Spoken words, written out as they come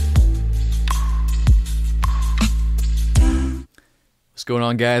going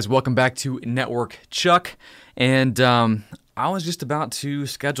on, guys? Welcome back to Network Chuck. And I was just about to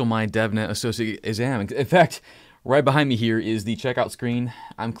schedule my DevNet Associate exam. In fact, right behind me here is the checkout screen.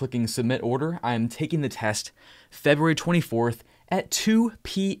 I'm clicking Submit Order. I'm taking the test February 24th at 2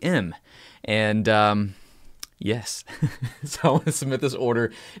 p.m. And yes, so I want to submit this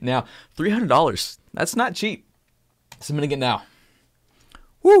order now. $300. That's not cheap. Submitting it now.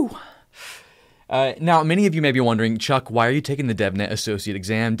 Woo! Now, many of you may be wondering, Chuck, why are you taking the DevNet Associate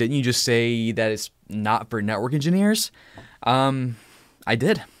exam? Didn't you just say that it's not for network engineers? I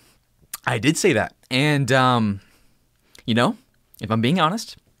did. I did say that. And, if I'm being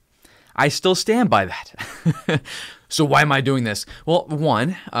honest, I still stand by that. So why am I doing this? Well,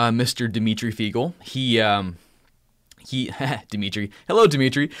 one, Mr. Dimitri Fiegel, he Dimitri. Hello,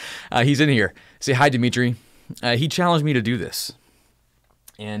 Dimitri. He's in here. Say hi, Dimitri. He challenged me to do this.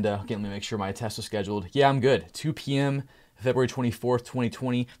 And okay, let me make sure my test is scheduled. Yeah, I'm good. 2 p.m., February 24th,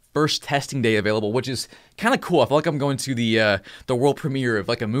 2020. First testing day available, which is kind of cool. I feel like I'm going to the world premiere of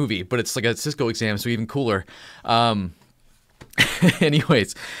like a movie, but it's like a Cisco exam, so even cooler.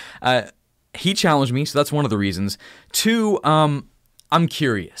 Anyways, he challenged me, so that's one of the reasons. Two, I'm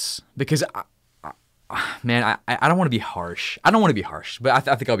curious because, I don't want to be harsh. I don't want to be harsh, but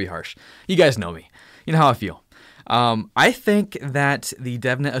I think I'll be harsh. You guys know me. You know how I feel. I think that the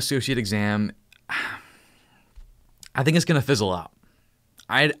DevNet Associate exam, I think it's going to fizzle out.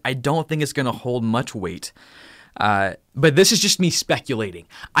 I don't think it's going to hold much weight. But this is just me speculating.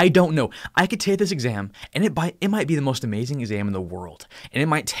 I don't know. I could take this exam, and it might be the most amazing exam in the world. And it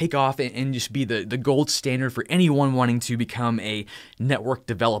might take off and just be the gold standard for anyone wanting to become a network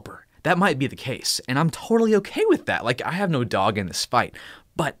developer. That might be the case. And I'm totally okay with that. Like, I have no dog in this fight.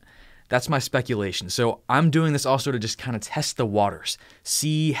 But that's my speculation. So I'm doing this also to just kind of test the waters,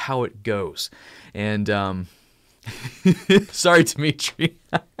 see how it goes. And sorry, Dimitri.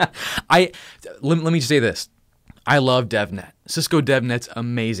 Let me just say this. I love DevNet. Cisco DevNet's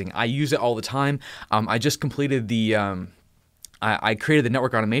amazing. I use it all the time. I just completed I created the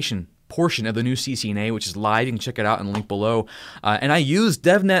network automation portion of the new CCNA, which is live. You can check it out in the link below. And I use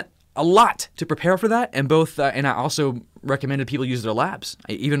DevNet a lot to prepare for that, and I also recommended people use their labs.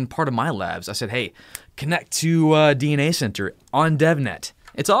 Even part of my labs, I said, hey, connect to DNA Center on DevNet.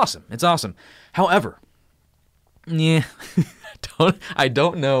 It's awesome. It's awesome. However, I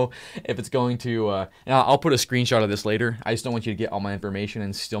don't know if it's going to, and I'll put a screenshot of this later. I just don't want you to get all my information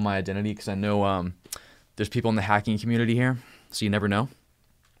and steal my identity, because I know there's people in the hacking community here, so you never know.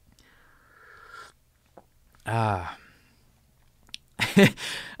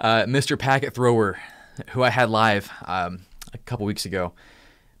 Mr. Packet Thrower, who I had live a couple weeks ago,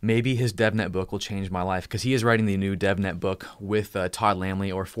 maybe his DevNet book will change my life, because he is writing the new DevNet book with Todd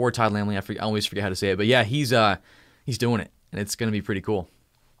Lamley, or for Todd Lamley. I always forget how to say it, but yeah, he's doing it, and it's going to be pretty cool.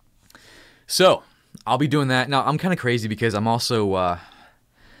 So I'll be doing that. Now, I'm kind of crazy because I'm also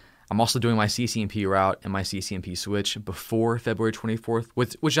doing my CCNP route and my CCNP switch before February 24th,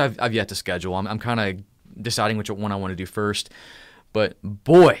 which I've yet to schedule. I'm kind of deciding which one I want to do first. But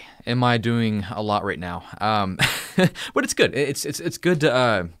boy, am I doing a lot right now. But it's good. It's good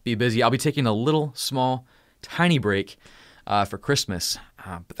to be busy. I'll be taking a little, small, tiny break for Christmas.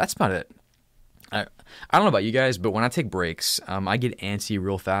 But that's about it. I don't know about you guys, but when I take breaks, I get antsy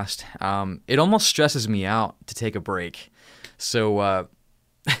real fast. It almost stresses me out to take a break. So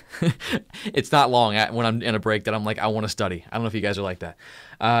it's not long when I'm in a break that I'm like, I want to study. I don't know if you guys are like that.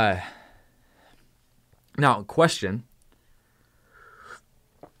 Now, question.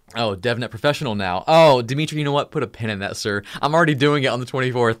 Oh, DevNet Professional now. Oh, Dimitri, you know what? Put a pin in that, sir. I'm already doing it on the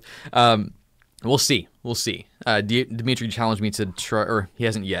 24th. We'll see. Dimitri challenged me to try, or he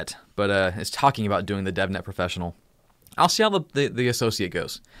hasn't yet, but is talking about doing the DevNet Professional. I'll see how the associate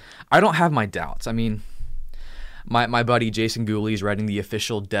goes. I don't have my doubts. I mean, my buddy Jason Gooley is writing the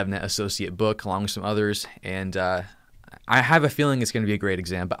official DevNet Associate book along with some others, and I have a feeling it's going to be a great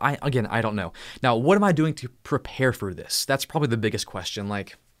exam, but I don't know. Now, what am I doing to prepare for this? That's probably the biggest question.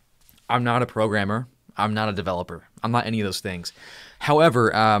 Like, I'm not a programmer. I'm not a developer. I'm not any of those things.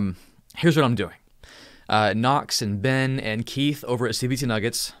 However, here's what I'm doing. Knox and Ben and Keith over at CBT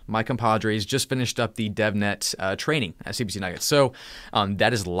Nuggets, my compadres, just finished up the DevNet training at CBT Nuggets. So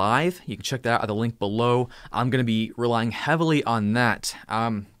that is live. You can check that out at the link below. I'm going to be relying heavily on that.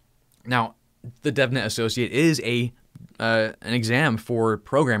 Now, the DevNet Associate is an exam for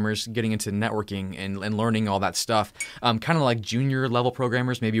programmers getting into networking and learning all that stuff. Kind of like junior level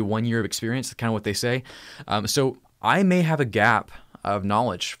programmers, maybe 1 year of experience, that's kind of what they say. So I may have a gap of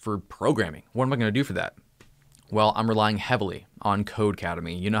knowledge for programming. What am I going to do for that? Well, I'm relying heavily on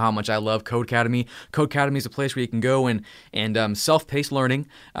Codecademy. You know how much I love Codecademy. Codecademy is a place where you can go and self-paced learning,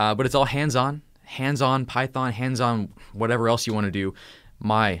 but it's all hands-on Python, hands-on whatever else you want to do.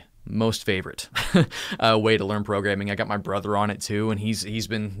 My most favorite way to learn programming. I got my brother on it too, and he's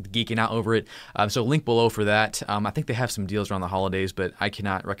been geeking out over it. So link below for that. I think they have some deals around the holidays, but I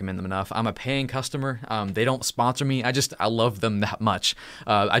cannot recommend them enough. I'm a paying customer. They don't sponsor me. I love them that much.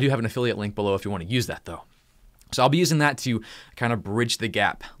 I do have an affiliate link below if you want to use that though. So I'll be using that to kind of bridge the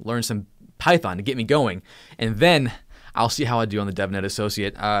gap, learn some Python to get me going, and then I'll see how I do on the DevNet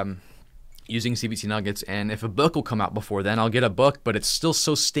Associate using CBT Nuggets. And if a book will come out before then, I'll get a book, but it's still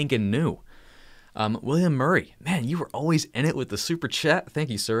so stinking new. William Murray, man, you were always in it with the super chat. Thank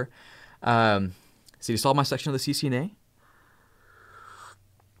you, sir. So you saw my section of the CCNA?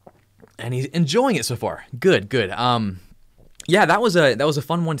 And he's enjoying it so far. Good. Yeah, that was a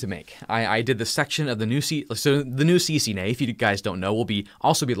fun one to make. I did the section of the new CCNA, if you guys don't know, will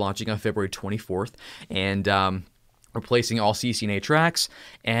also be launching on February 24th, and replacing all CCNA tracks.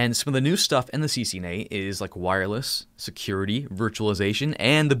 And some of the new stuff in the CCNA is like wireless, security, virtualization,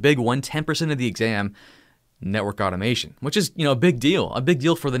 and the big one, 10% of the exam, network automation, which is, a big deal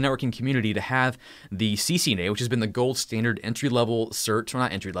for the networking community to have the CCNA, which has been the gold standard entry-level cert, or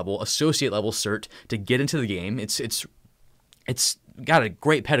not entry-level, associate-level cert to get into the game. It's got a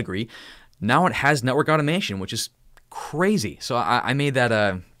great pedigree. Now it has network automation, which is crazy. So I made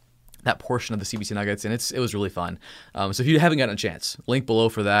that portion of the CBT Nuggets, and it was really fun. So if you haven't gotten a chance, link below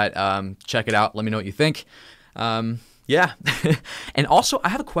for that. Check it out. Let me know what you think. Yeah. And also, I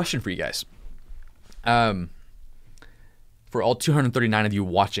have a question for you guys. For all 239 of you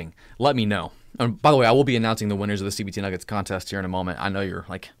watching, let me know. And by the way, I will be announcing the winners of the CBT Nuggets contest here in a moment. I know you're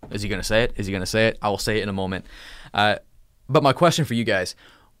like, is he going to say it? Is he going to say it? I will say it in a moment. But my question for you guys,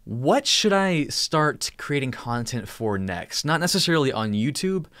 what should I start creating content for next? Not necessarily on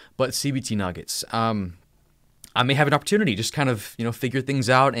YouTube, but CBT Nuggets. I may have an opportunity, just kind of, figure things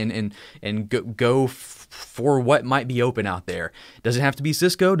out and go for what might be open out there. Does it have to be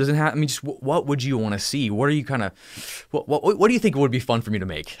Cisco? Does it have, just what would you want to see? What are you kind of, what do you think would be fun for me to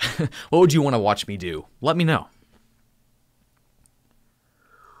make? What would you want to watch me do? Let me know.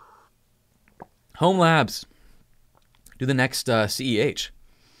 Home Labs. Do the next CEH.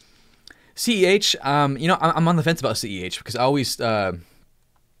 CEH, I'm on the fence about CEH because I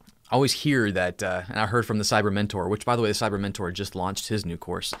always hear that, and I heard from the Cyber Mentor, which, by the way, the Cyber Mentor just launched his new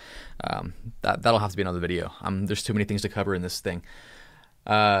course. That'll have to be another video. There's too many things to cover in this thing.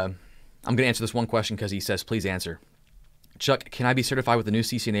 I'm going to answer this one question because he says, please answer. Chuck, can I be certified with the new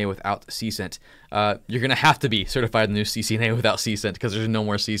CCNA without CCENT? You're going to have to be certified in the new CCNA without CCENT because there's no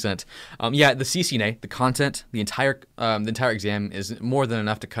more CCENT. Yeah, the CCNA, the content, the entire exam is more than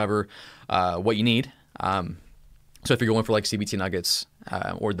enough to cover what you need. So if you're going for like CBT Nuggets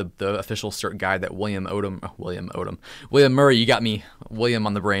or the official cert guide that William Murray, you got me, William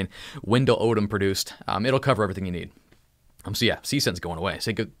on the brain, Wendell Odom produced, it'll cover everything you need. So yeah, CCENT's going away.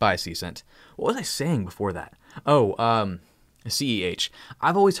 Say goodbye, CCENT. What was I saying before that? CEH.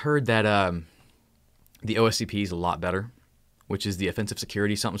 I've always heard that the OSCP is a lot better, which is the offensive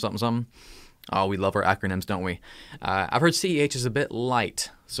security something. Oh, we love our acronyms, don't we? I've heard CEH is a bit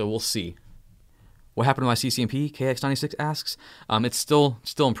light, so we'll see. What happened to my CCNP? KX96 asks. It's still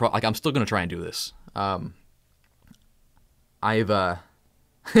in I'm still going to try and do this. Can't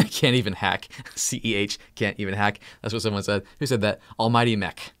even hack. CEH can't even hack. That's what someone said. Who said that? Almighty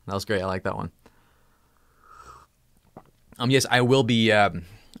Mech. That was great. I like that one. Yes, I will be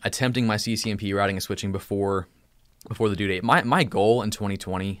attempting my CCNP routing and switching before the due date. My goal in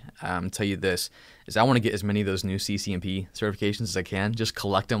 2020, tell you this, is I want to get as many of those new CCNP certifications as I can. Just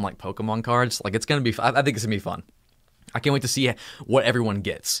collect them like Pokemon cards. Like, it's going to be, I think it's going to be fun. I can't wait to see what everyone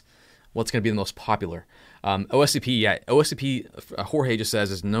gets. What's going to be the most popular. OSCP, Jorge just says,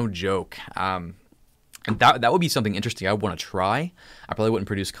 is no joke. And that would be something interesting I would want to try. I probably wouldn't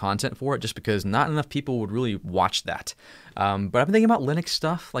produce content for it just because not enough people would really watch that. But I've been thinking about Linux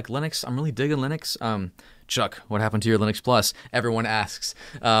stuff. Like Linux, I'm really digging Linux. Chuck, what happened to your Linux Plus? Everyone asks.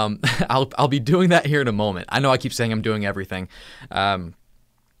 I'll be doing that here in a moment. I know I keep saying I'm doing everything. I'll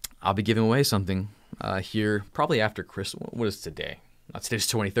be giving away something here probably after Christmas. What is today? Today's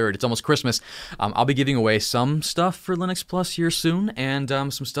 23rd. It's almost Christmas. I'll be giving away some stuff for Linux Plus here soon and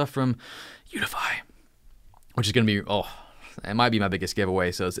some stuff from Unify, which is going to be, it might be my biggest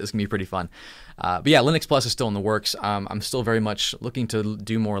giveaway, so it's going to be pretty fun. But yeah, Linux Plus is still in the works. I'm still very much looking to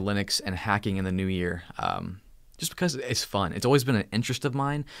do more Linux and hacking in the new year, just because it's fun. It's always been an interest of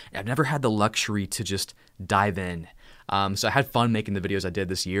mine. I've never had the luxury to just dive in. So I had fun making the videos I did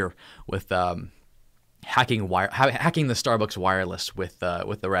this year with hacking the Starbucks wireless with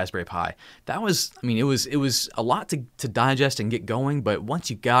the Raspberry Pi. That was, I mean, it was a lot to digest and get going, but once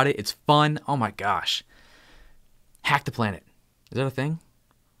you got it, it's fun. Oh my gosh. Hack the planet. Is that a thing?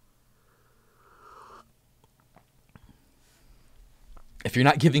 If you're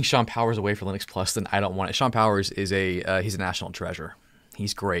not giving Sean Powers away for Linux Plus, then I don't want it. Sean Powers is he's a national treasure.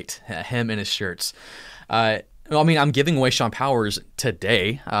 He's great. Him and his shirts. I'm giving away Sean Powers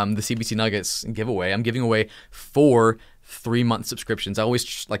today. The CBC Nuggets giveaway. I'm giving away 4 3-month subscriptions. I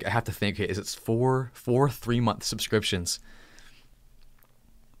always I have to think, okay, is it 4 3-month subscriptions?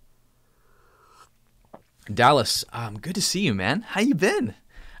 Dallas, good to see you, man. How you been?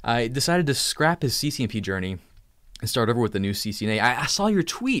 I decided to scrap his CCNP journey and start over with the new CCNA. I saw your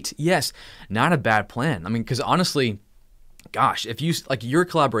tweet. Yes, not a bad plan. I mean, because honestly, gosh, if you're a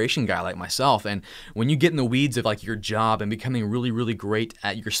collaboration guy like myself, and when you get in the weeds of your job and becoming really, really great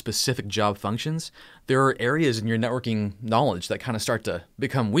at your specific job functions, there are areas in your networking knowledge that kind of start to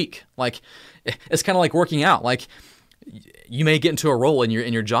become weak. It's kind of like working out. You may get into a role in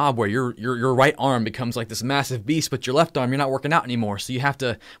your job where your right arm becomes this massive beast, but your left arm, you're not working out anymore. So you have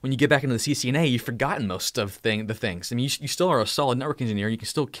to, when you get back into the CCNA, you've forgotten most of the things. I mean, you still are a solid network engineer. You can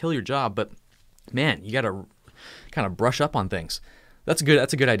still kill your job, but man, you got to kind of brush up on things. That's a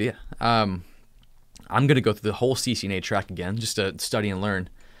good idea. I'm going to go through the whole CCNA track again just to study and learn.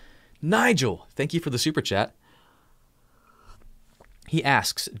 Nigel, thank you for the super chat. He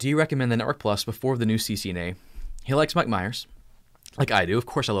asks, do you recommend the Network Plus before the new CCNA? He likes Mike Myers, like I do. Of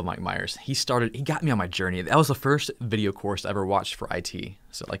course I love Mike Myers. He got me on my journey. That was the first video course I ever watched for IT.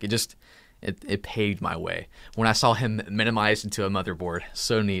 So it paved my way. When I saw him minimized into a motherboard,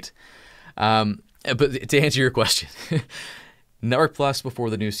 so neat. But to answer your question, Network Plus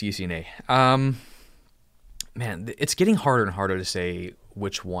before the new CCNA. Man, it's getting harder and harder to say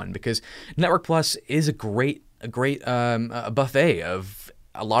which one, because Network Plus is a great buffet of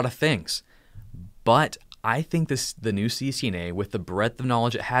a lot of things. But I think the new CCNA, with the breadth of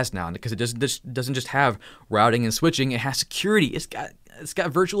knowledge it has now, because it doesn't just have routing and switching, it has security, it's got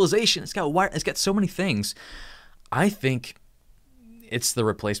virtualization, it's got so many things. I think it's the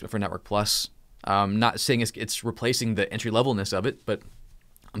replacement for Network Plus. Not saying it's replacing the entry levelness of it, but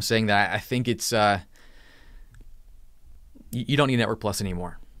I'm saying that I think it's you don't need Network Plus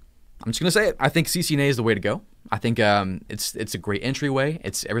anymore. I'm just gonna say it. I think CCNA is the way to go. I think it's a great entryway.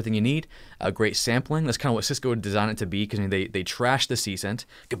 It's everything you need. Great sampling. That's kind of what Cisco designed it to be, because they trashed the CCENT.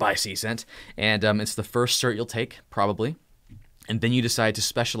 Goodbye CCENT. And it's the first cert you'll take probably, and then you decide to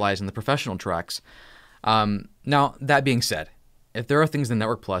specialize in the professional tracks. Now that being said, if there are things in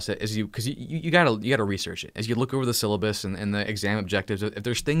Network Plus, because you gotta research it as you look over the syllabus and the exam objectives. If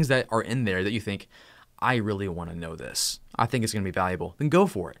there's things that are in there that you think, I really want to know this, I think it's going to be valuable, then go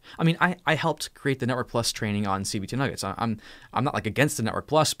for it. I mean, I helped create the Network Plus training on CB2 Nuggets. I'm not against the Network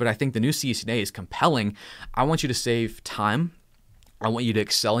Plus, but I think the new CCNA is compelling. I want you to save time. I want you to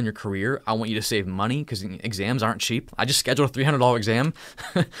excel in your career. I want you to save money, because exams aren't cheap. I just scheduled a $300 exam,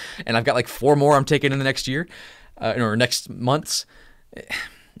 and I've got 4 more I'm taking in the next year, or next months.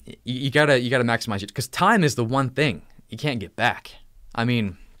 You gotta maximize it, because time is the one thing you can't get back. I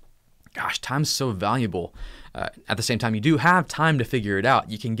mean, gosh, time's so valuable. At the same time, you do have time to figure it out.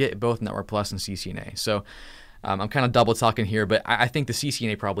 You can get both Network Plus and CCNA. So I'm kind of double talking here, but I think the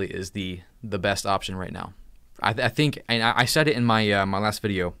CCNA probably is the best option right now. I think, and I said it in my my last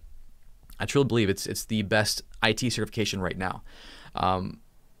video, I truly believe it's the best IT certification right now.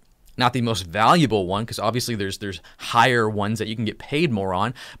 Not the most valuable one, because obviously there's higher ones that you can get paid more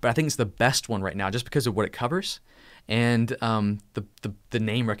on, but I think it's the best one right now just because of what it covers. And the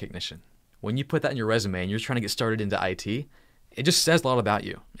name recognition. When you put that in your resume and you're trying to get started into IT, it just says a lot about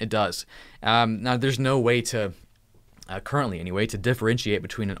you. It does. Now, there's no way to, currently anyway, to differentiate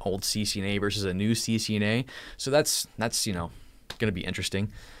between an old CCNA versus a new CCNA. So that's going to be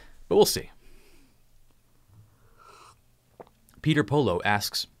interesting, but we'll see. Peter Polo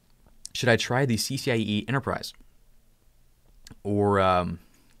asks, should I try the CCIE Enterprise or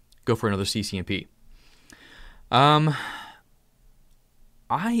go for another CCNP? I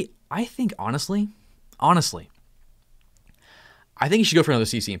think honestly, I think you should go for another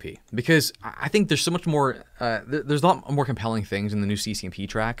CCNP, because I think there's so much more. There's a lot more compelling things in the new CCNP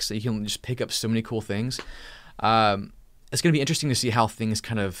tracks. So you can just pick up so many cool things. It's going to be interesting to see how things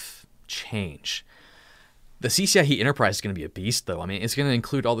kind of change. The CCIE Enterprise is going to be a beast, though. I mean, it's going to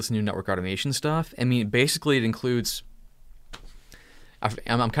include all this new network automation stuff. I mean, basically, it includes.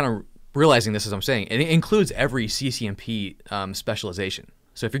 I'm kind of realizing this as I'm saying, it includes every CCNP specialization.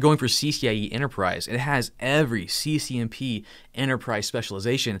 So if you're going for CCIE Enterprise, it has every CCNP Enterprise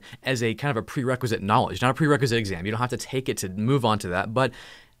specialization as a kind of a prerequisite knowledge, not a prerequisite exam. You don't have to take it to move on to that, but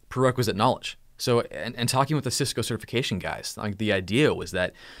prerequisite knowledge. So, and talking with the Cisco certification guys, like the idea was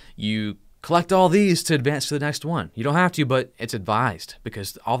that you collect all these to advance to the next one. You don't have to, but it's advised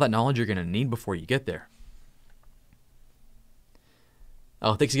because all that knowledge you're going to need before you get there.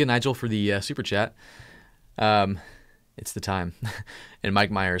 Oh, thanks again, Nigel, for the super chat. It's the time. And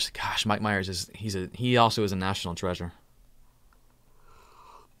Mike Myers, gosh, Mike Myers he also is a national treasure.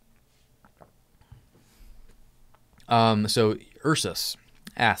 So Ursus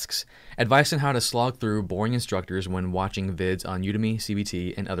asks, advice on how to slog through boring instructors when watching vids on Udemy,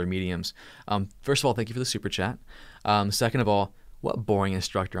 CBT, and other mediums. First of all, thank you for the super chat. Second of all, what boring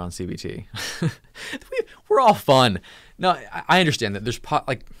instructor on CBT? We're all fun. No, I understand that there's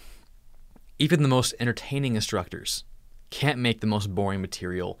even the most entertaining instructors can't make the most boring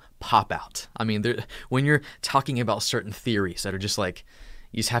material pop out. I mean, when you're talking about certain theories that are just like,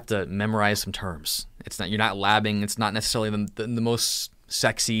 you just have to memorize some terms. You're not labbing. It's not necessarily the most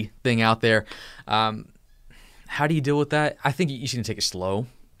sexy thing out there. How do you deal with that? I think you should take it slow.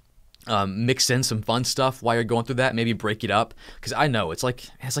 Mix in some fun stuff while you're going through that. Maybe break it up, because I know it's like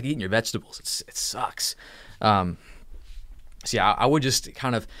eating your vegetables. It sucks. So yeah, I would just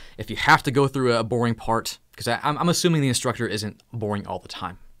kind of, if you have to go through a boring part, because I'm assuming the instructor isn't boring all the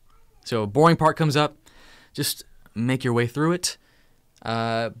time. So a boring part comes up, just make your way through it,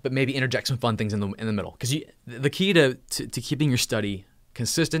 but maybe interject some fun things in the middle. Because the key to keeping your study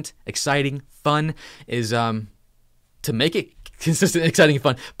consistent, exciting, fun is to make it consistent, exciting, and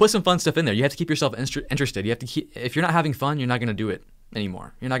fun. Put some fun stuff in there. You have to keep yourself interested. You have to if you're not having fun, you're not going to do it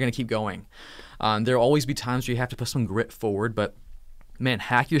anymore. You're not going to keep going. There will always be times where you have to put some grit forward, but man,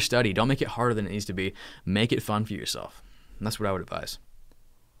 hack your study. Don't make it harder than it needs to be. Make it fun for yourself. And that's what I would advise.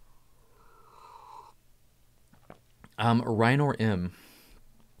 Rhinor M,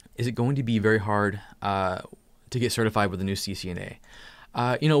 is it going to be very hard to get certified with the new CCNA?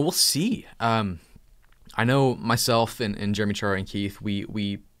 We'll see. I know myself and Jeremy, Chara, and Keith,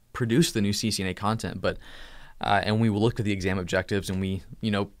 we produce the new CCNA content, but and we looked at the exam objectives, and we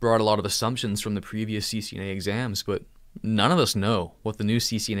brought a lot of assumptions from the previous CCNA exams, but none of us know what the new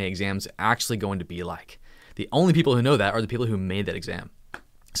CCNA exam is actually going to be like. The only people who know that are the people who made that exam.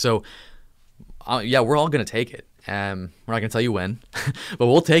 So, yeah, we're all going to take it. We're not going to tell you when, but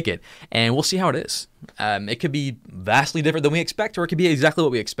we'll take it, and we'll see how it is. It could be vastly different than we expect, or it could be exactly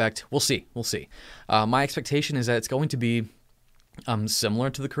what we expect. We'll see. My expectation is that it's going to be similar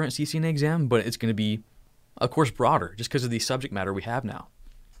to the current CCNA exam, but it's going to be, of course, broader, just because of the subject matter we have now.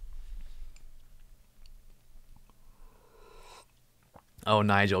 Oh,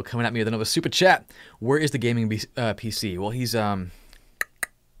 Nigel, coming at me with another super chat. Where is the gaming PC? Well, he's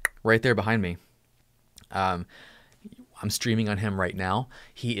right there behind me. I'm streaming on him right now.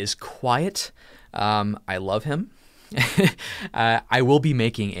 He is quiet. I love him. I will be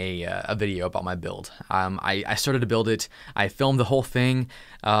making a video about my build. I started to build it. I filmed the whole thing,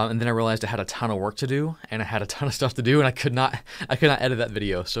 and then I realized I had a ton of work to do, and I had a ton of stuff to do, and I could not edit that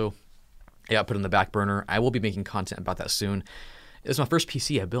video. So I got put on the back burner. I will be making content about that soon. It was my first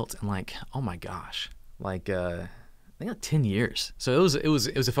PC I built in oh my gosh, I think 10 years. So it was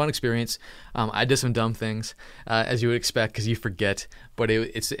a fun experience. I did some dumb things, as you would expect, because you forget. But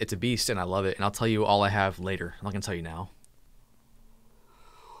it's a beast, and I love it. And I'll tell you all I have later. I'm not gonna tell you now.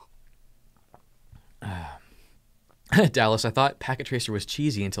 Dallas, I thought Packet Tracer was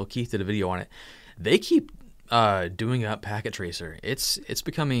cheesy until Keith did a video on it. They keep doing up Packet Tracer. It's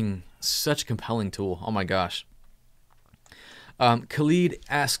becoming such a compelling tool. Oh my gosh. Khalid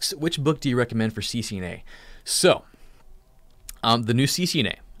asks, which book do you recommend for CCNA? So, the new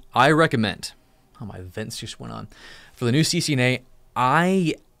CCNA, I recommend. Oh, my vents just went on. For the new CCNA,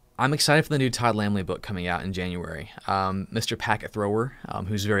 I'm excited for the new Todd Lamley book coming out in January. Mr. Packet Thrower,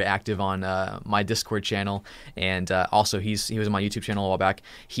 who's very active on my Discord channel, and also he was on my YouTube channel a while back.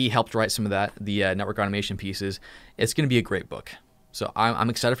 He helped write some of the network automation pieces. It's going to be a great book. So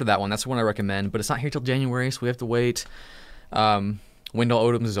I'm excited for that one. That's the one I recommend, but it's not here till January, so we have to wait. Wendell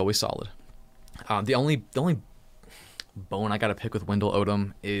Odoms is always solid. The only bone I got to pick with Wendell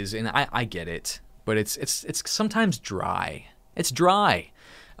Odom is, and I get it, but it's sometimes dry. It's dry.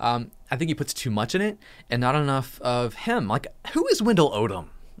 I think he puts too much in it and not enough of him. Who is Wendell Odom?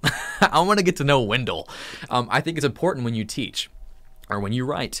 I want to get to know Wendell. I think it's important when you teach or when you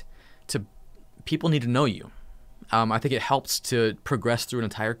write people need to know you. I think it helps to progress through an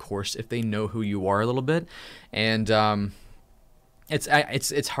entire course if they know who you are a little bit, and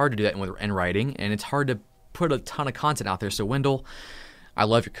it's hard to do that in writing, and it's hard to put a ton of content out there. So Wendell, I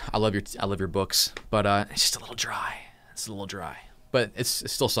love your books, but it's just a little dry. It's a little dry, but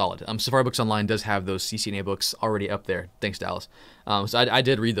it's still solid. Safari Books Online does have those CCNA books already up there. Thanks, Dallas. So I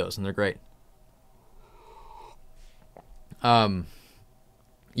did read those, and they're great. Yeah,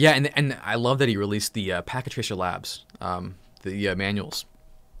 and I love that he released the Packet Tracer Labs, the manuals.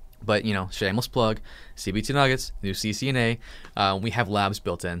 But, shameless plug, CBT Nuggets, new CCNA, we have labs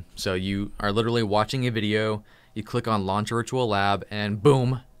built in. So you are literally watching a video, you click on Launch Virtual Lab, and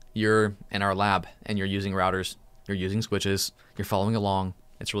boom, you're in our lab, and you're using routers, you're using switches, you're following along.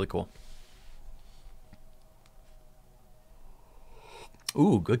 It's really cool.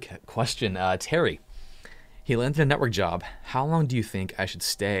 Ooh, good question. Terry, he landed a network job. How long do you think I should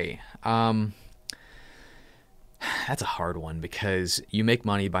stay? That's a hard one because you make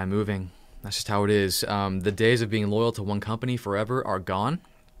money by moving. That's just how it is. The days of being loyal to one company forever are gone.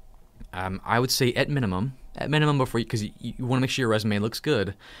 I would say at minimum before, because you want to make sure your resume looks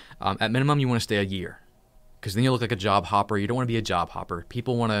good. At minimum, you want to stay a year, because then you look like a job hopper. You don't want to be a job hopper.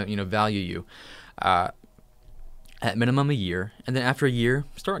 People want to value you. At minimum a year, and then after a year,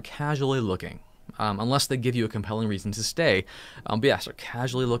 start casually looking. Unless they give you a compelling reason to stay. But yeah, start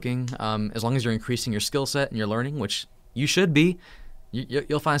casually looking. As long as you're increasing your skill set and you're learning, which you should be,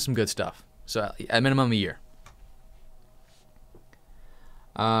 you'll find some good stuff. So at minimum a year.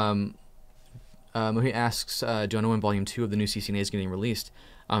 He asks, do I know when Volume 2 of the new CCNA is getting released?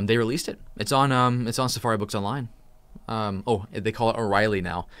 They released it. It's on Safari Books Online. They call it O'Reilly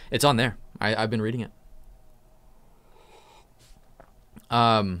now. It's on there. I've been reading it.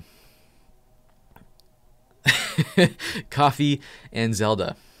 Coffee and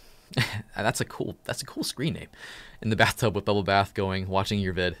Zelda. That's a cool screen name. In the bathtub with bubble bath going, watching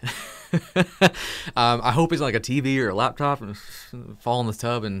your vid. I hope it's on like a TV or a laptop and fall in the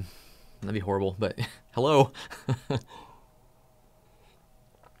tub, and that'd be horrible. But hello.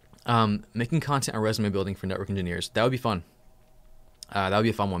 Making content on resume building for network engineers. That would be fun. That would be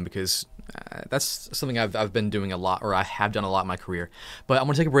a fun one because that's something I've been doing a lot, or I have done a lot in my career. But I'm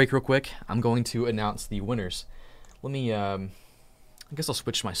going to take a break real quick. I'm going to announce the winners. Let me, I guess I'll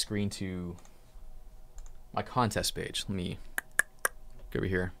switch my screen to my contest page. Let me go over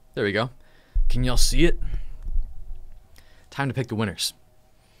here. There we go. Can y'all see it? Time to pick the winners.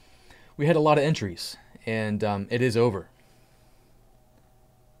 We had a lot of entries, and it is over.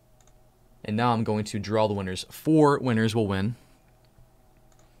 And now I'm going to draw the winners. 4 winners will win.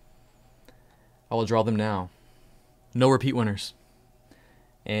 I will draw them now. No repeat winners.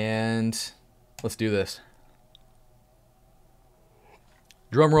 And let's do this.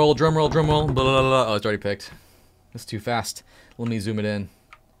 Drum roll, drum roll, drum roll. Blah, blah, blah. Oh, it's already picked. That's too fast. Let me zoom it in.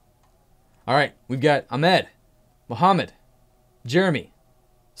 All right, we've got Ahmed, Mohammed, Jeremy.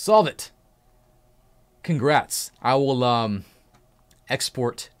 Solve it. Congrats. I will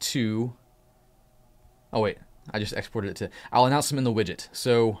export to... Oh, wait. I just exported it to... I'll announce them in the widget.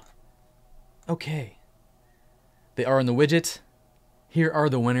 So... Okay. They are in the widget. Here are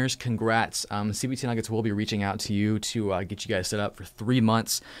the winners. Congrats. CBT Nuggets will be reaching out to you to get you guys set up for 3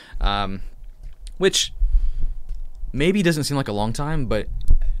 months, which maybe doesn't seem like a long time, but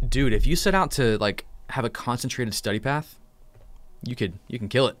dude, if you set out to like have a concentrated study path, you can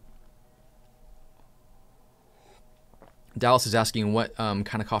kill it. Dallas is asking what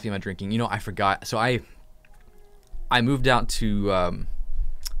kind of coffee am I drinking? I forgot. So I moved out to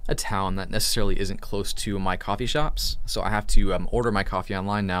a town that necessarily isn't close to my coffee shops, so I have to order my coffee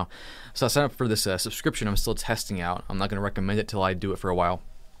online now. So I signed up for this subscription. I'm still testing out. I'm not going to recommend it till I do it for a while,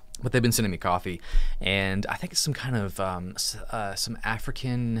 but they've been sending me coffee, and I think it's some kind of some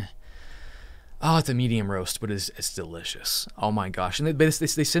African... Oh, it's a medium roast, but it's delicious. Oh my gosh. And they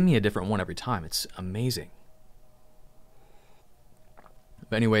send me a different one every time. It's amazing.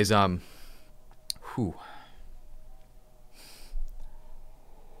 But anyways, whew.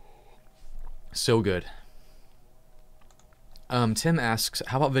 So good. Tim asks,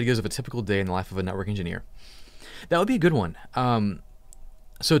 how about videos of a typical day in the life of a network engineer? That would be a good one.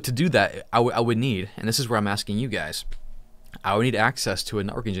 So to do that, I would need, and this is where I'm asking you guys, I would need access to a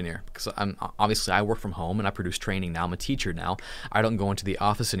network engineer, because obviously I work from home and I produce training now. I'm a teacher now. I don't go into the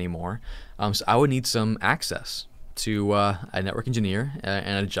office anymore. So I would need some access to a network engineer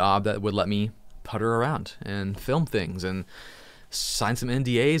and a job that would let me putter around and film things and sign some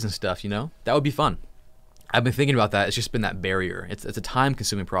NDAs and stuff, That would be fun. I've been thinking about that. It's just been that barrier. It's a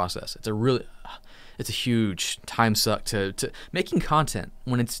time-consuming process. It's a huge time suck to making content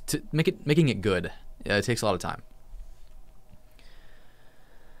when it's making it good. It takes a lot of time.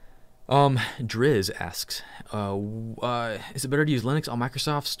 Driz asks, is it better to use Linux on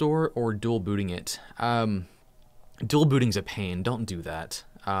Microsoft Store or dual booting it? Dual booting's a pain. Don't do that.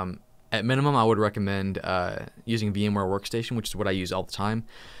 At minimum, I would recommend using VMware Workstation, which is what I use all the time.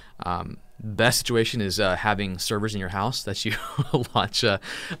 Best situation is having servers in your house that you launch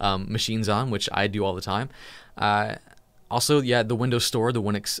machines on, which I do all the time. Also, yeah, the Windows Store, the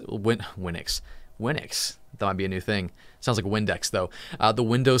Winix. That might be a new thing. Sounds like Windex though. The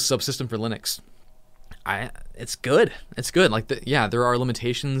Windows subsystem for Linux. It's good. It's good. Like there are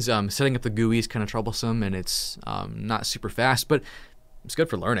limitations. Setting up the GUI is kind of troublesome, and it's not super fast, but it's good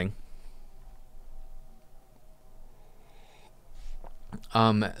for learning.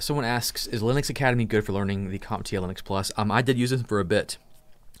 Someone asks, is Linux Academy good for learning the CompTIA Linux Plus? I did use them for a bit.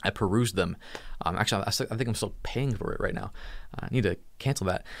 I perused them. Actually, I think I'm still paying for it right now. I need to cancel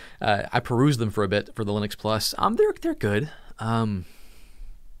that. I perused them for a bit for the Linux Plus. They're good. I'm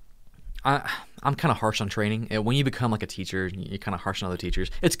kind of harsh on training. When you become like a teacher, you're kind of harsh on other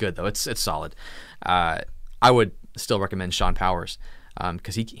teachers. It's good though. It's solid. I would still recommend Sean Powers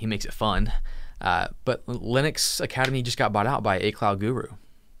because he makes it fun. But Linux Academy just got bought out by A Cloud Guru.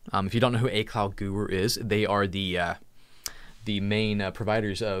 If you don't know who A Cloud Guru is, they are the main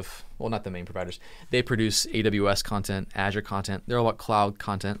providers of, well, not the main providers. They produce AWS content, Azure content. They're all about cloud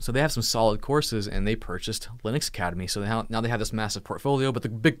content. So they have some solid courses, and they purchased Linux Academy. So now they have this massive portfolio. But the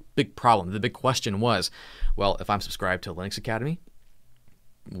big problem, the big question was, well, if I'm subscribed to Linux Academy,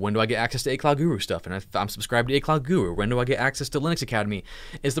 when do I get access to A Cloud Guru stuff? And if I'm subscribed to A Cloud Guru, when do I get access to Linux Academy?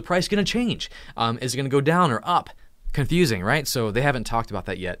 Is the price going to change? Is it going to go down or up? Confusing, right? So they haven't talked about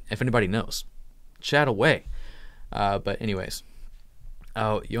that yet. If anybody knows, chat away. But anyways,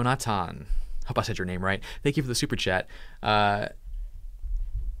 oh, Jonathan, hope I said your name right. Thank you for the super chat.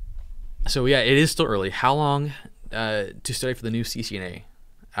 So yeah, it is still early. How long to study for the new CCNA?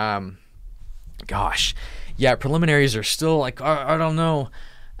 Gosh, yeah, preliminaries are still like I don't know.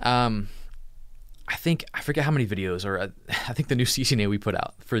 I forget how many videos, or I think the new CCNA we put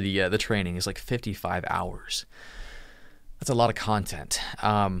out for the training is like 55 hours. That's a lot of content.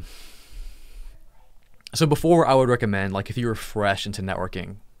 So before, I would recommend, like, if you were fresh into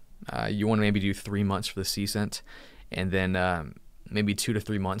networking, you want to maybe do 3 months for the CCENT, and then maybe 2 to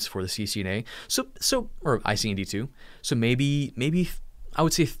 3 months for the CCNA. So or ICND2. So maybe I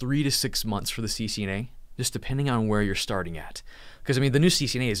would say 3 to 6 months for the CCNA, just depending on where you're starting at. Because I mean, the new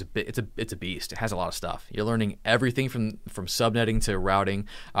CCNA is it's a beast. It has a lot of stuff. You're learning everything from subnetting to routing.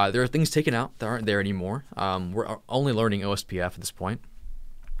 There are things taken out that aren't there anymore. We're only learning OSPF at this point.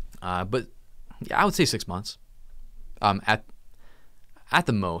 But yeah, I would say 6 months. At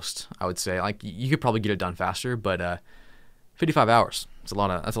the most, I would say. Like, you could probably get it done faster, but 55 hours. That's a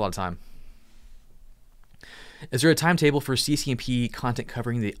lot of time. Is there a timetable for CCNP content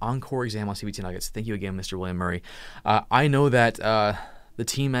covering the encore exam on CBT Nuggets? Thank you again, Mr. William Murray. I know that the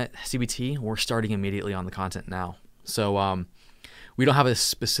team at CBT, we're starting immediately on the content now. So we don't have a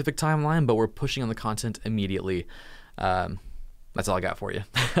specific timeline, but we're pushing on the content immediately. That's all I got for you.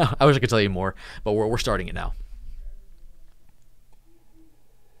 I wish I could tell you more, but we're starting it now.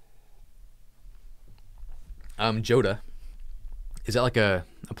 Joda. Is that like a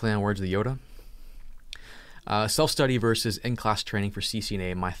play on words with Yoda? Self-study versus in-class training for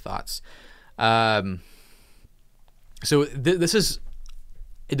CCNA, my thoughts. So this is,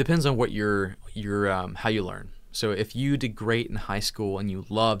 it depends on what your how you learn. So if you did great in high school and you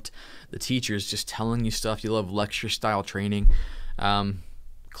loved the teachers just telling you stuff, you love lecture-style training,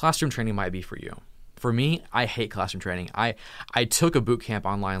 classroom training might be for you. For me, I hate classroom training. I took a boot camp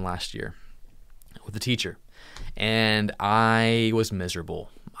online last year with a teacher, and I was miserable.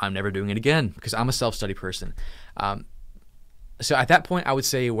 I'm never doing it again because I'm a self-study person. So at that point, I would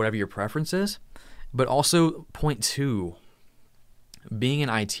say whatever your preference is, but also point two, being in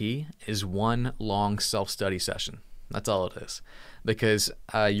IT is one long self-study session. That's all it is, because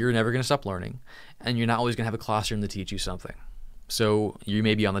you're never going to stop learning, and you're not always going to have a classroom to teach you something. So you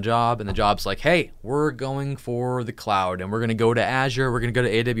may be on the job, and the job's like, hey, we're going for the cloud, and we're going to go to Azure, we're going to go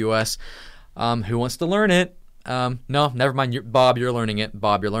to AWS. Who wants to learn it? No, never mind. Bob, you're learning it.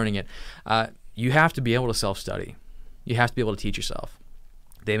 Bob, you're learning it. You have to be able to self-study. You have to be able to teach yourself.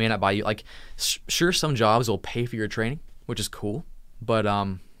 They may not buy you. Like, sure, some jobs will pay for your training, which is cool. But,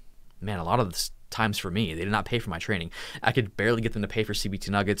 man, a lot of the times for me, they did not pay for my training. I could barely get them to pay for CBT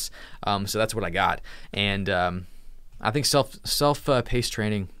Nuggets. So that's what I got. And I think self-paced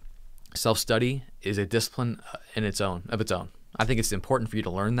training, self-study is a discipline of its own. I think it's important for you to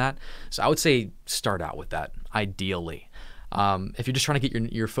learn that. So I would say start out with that, ideally. If you're just trying to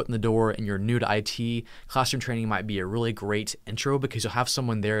get your foot in the door and you're new to IT, classroom training might be a really great intro because you'll have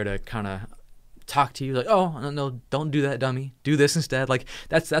someone there to kind of talk to you like, oh, no, don't do that, dummy. Do this instead. Like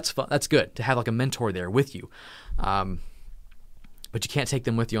that's fun. That's good to have like a mentor there with you. But you can't take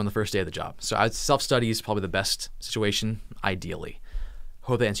them with you on the first day of the job. So self-study is probably the best situation, ideally.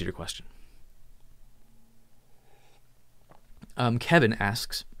 Hope that answered your question. Kevin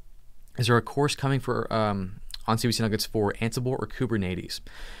asks, is there a course coming for on CBC Nuggets for Ansible or Kubernetes?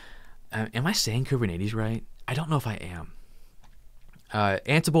 Am I saying Kubernetes right? I don't know if I am.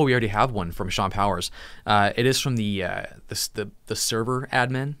 Ansible, we already have one from Sean Powers. It is from the server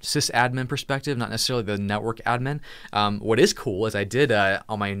admin, sysadmin perspective, not necessarily the network admin. What is cool is I did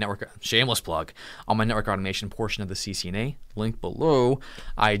on my network, shameless plug, on my network automation portion of the CCNA, link below,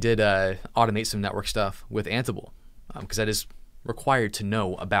 I did automate some network stuff with Ansible because that is required to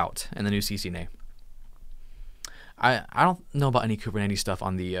know about in the new CCNA. I don't know about any Kubernetes stuff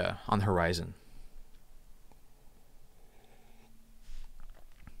on the horizon.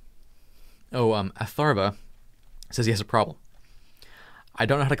 Oh, Atharva says he has a problem. I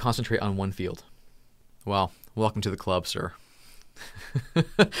don't know how to concentrate on one field. Well, welcome to the club, sir.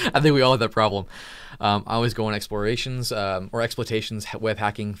 I think we all have that problem. I always go on explorations or exploitations, web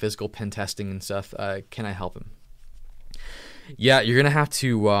hacking, physical pen testing and stuff. Can I help him? Yeah, you're gonna have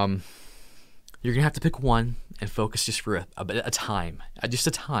to pick one and focus just for a time, just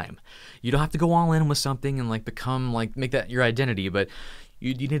a time. You don't have to go all in with something and make that your identity, but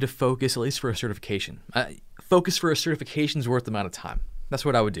you need to focus at least for a certification. Focus for a certification's worth amount of time. That's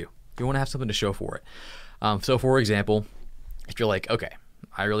what I would do. You want to have something to show for it. So for example, if you're like, okay,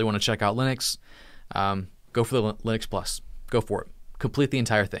 I really want to check out Linux, go for the Linux Plus. Go for it. Complete the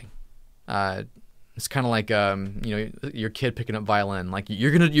entire thing. It's kind of like your kid picking up violin. Like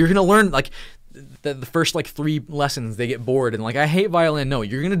you're gonna learn like the first like 3 lessons they get bored and like I hate violin. No,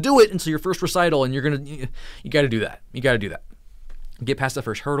 you're gonna do it until your first recital, and you got to do that. You got to do that. Get past the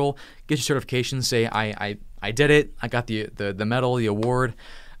first hurdle, get your certification, say, I did it, I got the medal, the award.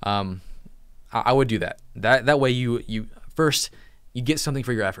 I would do that. That way you first, you get something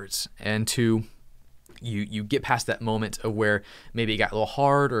for your efforts, and 2, you get past that moment of where maybe it got a little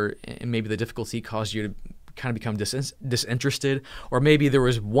hard, or maybe the difficulty caused you to kind of become disinterested, or maybe there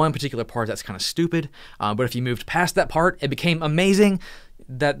was one particular part that's kind of stupid, but if you moved past that part, it became amazing.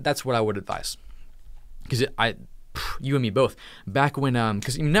 That's what I would advise. Because you and me both, back when,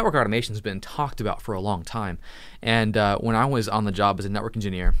 because network automation has been talked about for a long time, and when I was on the job as a network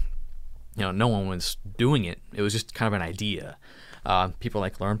engineer, no one was doing it. It was just kind of an idea. People were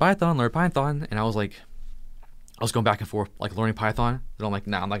like, learn Python, and I was going back and forth, like learning Python, and I'm like,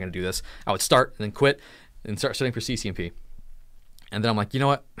 nah, I'm not going to do this. I would start and then quit and start studying for CCNP, and then I'm like, you know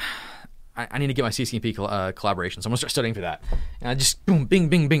what? I need to get my CCNP collaboration, so I'm going to start studying for that, and I just boom, bing,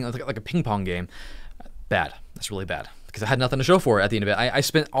 bing, bing, like a ping pong game. Bad. That's really bad because I had nothing to show for it at the end of it. I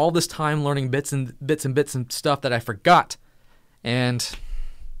spent all this time learning bits and stuff that I forgot, and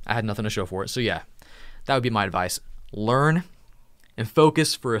I had nothing to show for it. So yeah, that would be my advice. Learn and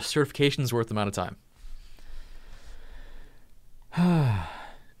focus for a certification's worth amount of time.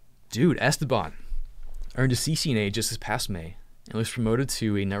 Dude, Esteban earned a CCNA just this past May and was promoted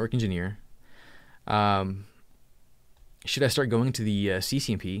to a network engineer. Should I start going to the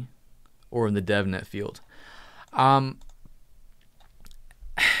CCNP or in the DevNet field?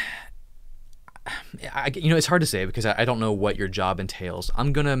 It's hard to say because I don't know what your job entails.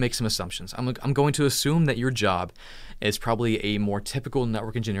 I'm going to make some assumptions. I'm going to assume that your job is probably a more typical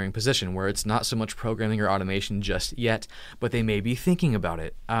network engineering position where it's not so much programming or automation just yet, but they may be thinking about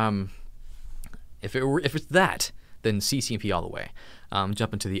it. If it's that, then CCNP all the way.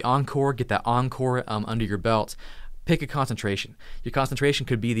 Jump into the Encore, get that Encore under your belt. Pick a concentration. Your concentration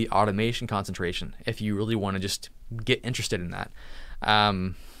could be the automation concentration if you really want to just get interested in that.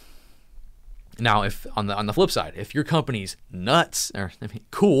 Now, if on the flip side, if your company's nuts or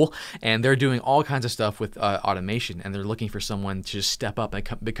cool and they're doing all kinds of stuff with automation and they're looking for someone to just step up and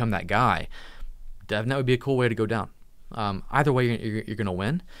become that guy, DevNet would be a cool way to go down. Either way, you're going to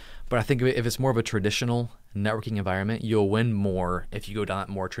win. But I think if it's more of a traditional networking environment, you'll win more if you go down that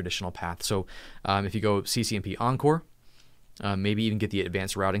more traditional path. So if you go CCNP Encore, maybe even get the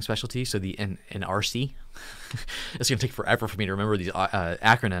advanced routing specialty, so the NRC. It's going to take forever for me to remember these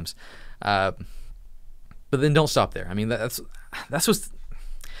acronyms. But then don't stop there. I mean, that's what's...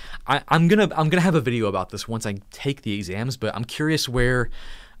 I'm gonna have a video about this once I take the exams, but I'm curious where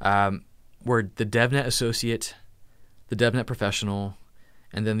the DevNet associate, the DevNet professional,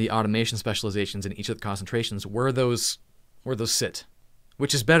 and then the automation specializations in each of the concentrations, where those sit.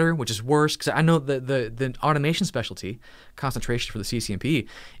 Which is better, which is worse? Because I know the automation specialty concentration for the CCNP,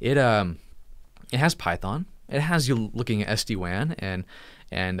 it has Python. It has you looking at SD-WAN, and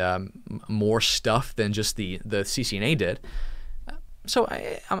and more stuff than just the CCNA did. So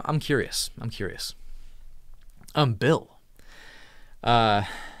I'm curious. Bill,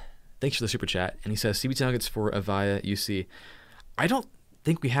 thanks for the super chat, and he says CBT nuggets for Avaya UC. I don't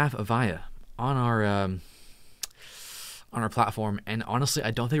think we have Avaya on our platform, and honestly,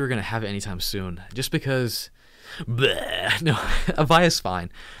 I don't think we're gonna have it anytime soon. Just because, bleh, no, Avaya's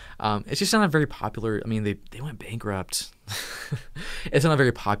fine. It's just not a very popular. I mean, they went bankrupt. It's not a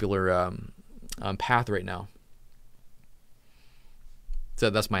very popular path right now. So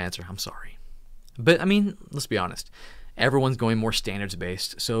that's my answer. I'm sorry, but I mean, let's be honest. Everyone's going more standards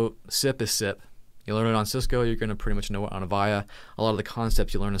based. So SIP is SIP. You learn it on Cisco, you're going to pretty much know it on Avaya. A lot of the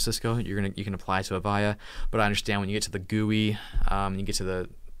concepts you learn on Cisco, you can apply to Avaya. But I understand when you get to the GUI, you get to the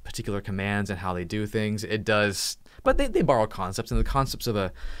particular commands and how they do things, it does. But they borrow concepts, and the concepts of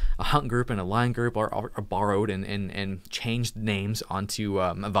a hunt group and a line group are borrowed and changed names onto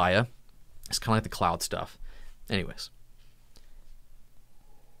Avaya. It's kind of like the cloud stuff. Anyways.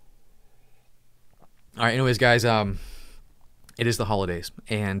 All right, anyways, guys, it is the holidays,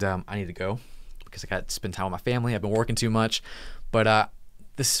 and I need to go, because I got to spend time with my family. I've been working too much, but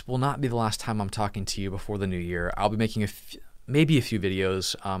this will not be the last time I'm talking to you before the new year. I'll be making maybe a few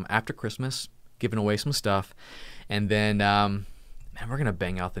videos after Christmas, giving away some stuff, and then man, we're gonna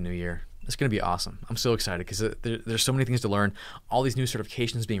bang out the new year. It's gonna be awesome. I'm so excited because there's so many things to learn. All these new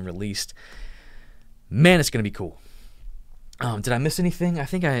certifications being released. Man, it's gonna be cool. Did I miss anything? I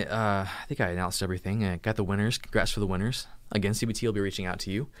think I announced everything. I got the winners. Congrats for the winners. Again, CBT will be reaching out to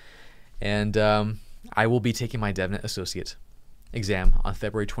you. And I will be taking my DevNet Associate exam on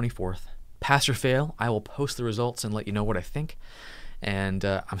February 24th. Pass or fail, I will post the results and let you know what I think. And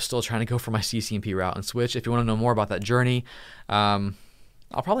I'm still trying to go for my CCNP route and switch. If you want to know more about that journey, I'll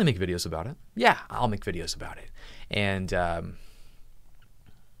probably make videos about it. Yeah, I'll make videos about it. And and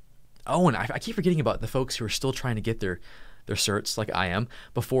I keep forgetting about the folks who are still trying to get their certs, like I am,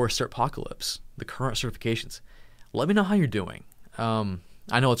 before Certpocalypse, the current certifications. Let me know how you're doing.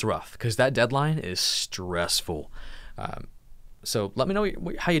 I know it's rough because that deadline is stressful. So let me know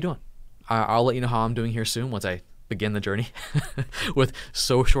how you're doing. I'll let you know how I'm doing here soon once I begin the journey with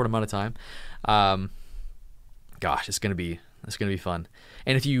so short amount of time. Gosh, it's gonna be fun.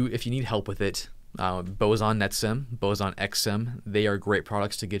 And if you need help with it, Boson NetSim, Boson XSim, they are great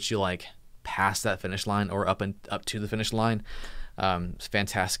products to get you like past that finish line or up to the finish line. It's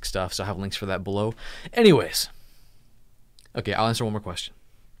fantastic stuff. So I have links for that below. Anyways. Okay, I'll answer one more question.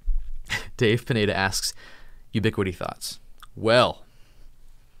 Dave Pineda asks, Ubiquity thoughts. Well,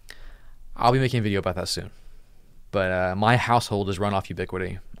 I'll be making a video about that soon. But my household is run off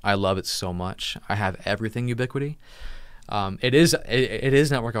Ubiquity. I love it so much. I have everything Ubiquity. It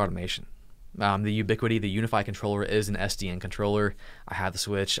is network automation. The Ubiquity, the Unify controller is an SDN controller. I have the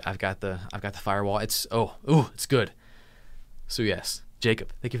switch. I've got the firewall. It's good. So yes,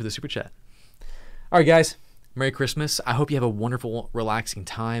 Jacob, thank you for the super chat. All right, guys. Merry Christmas. I hope you have a wonderful, relaxing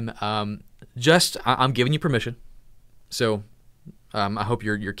time. I'm giving you permission. So I hope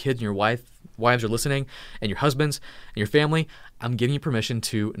your kids and your wives are listening, and your husbands and your family. I'm giving you permission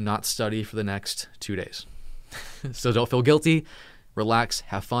to not study for the next 2 days. So don't feel guilty. Relax.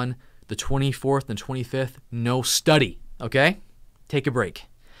 Have fun. The 24th and 25th, no study. Okay? Take a break.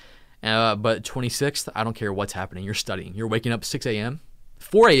 But 26th, I don't care what's happening. You're studying. You're waking up 6 a.m.,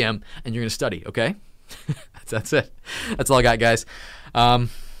 4 a.m., and you're going to study. Okay? That's it. That's all I got, guys. I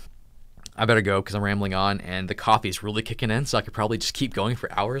better go because I'm rambling on, and the coffee's really kicking in, so I could probably just keep going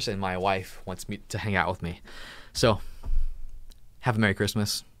for hours, and my wife wants me to hang out with me. So have a Merry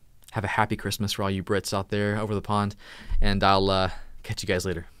Christmas. Have a happy Christmas for all you Brits out there over the pond, and I'll catch you guys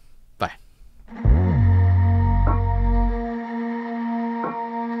later. Bye.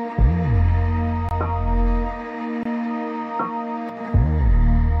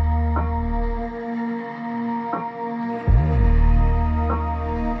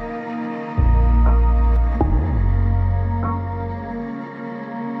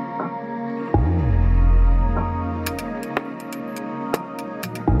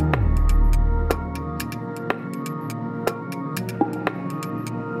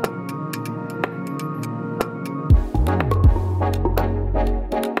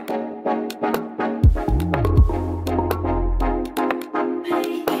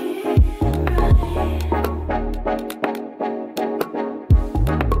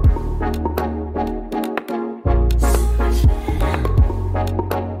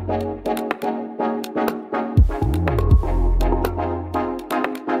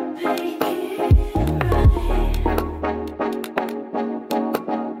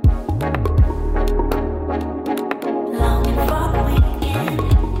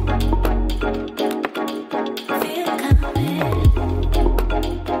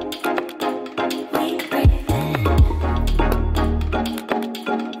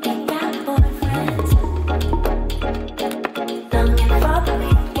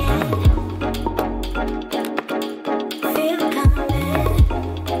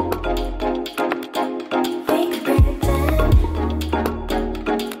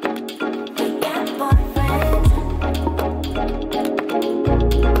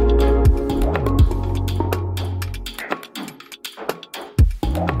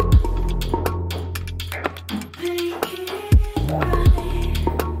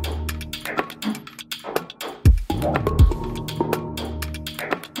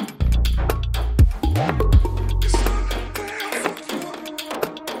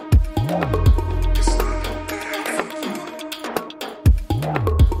 Bye.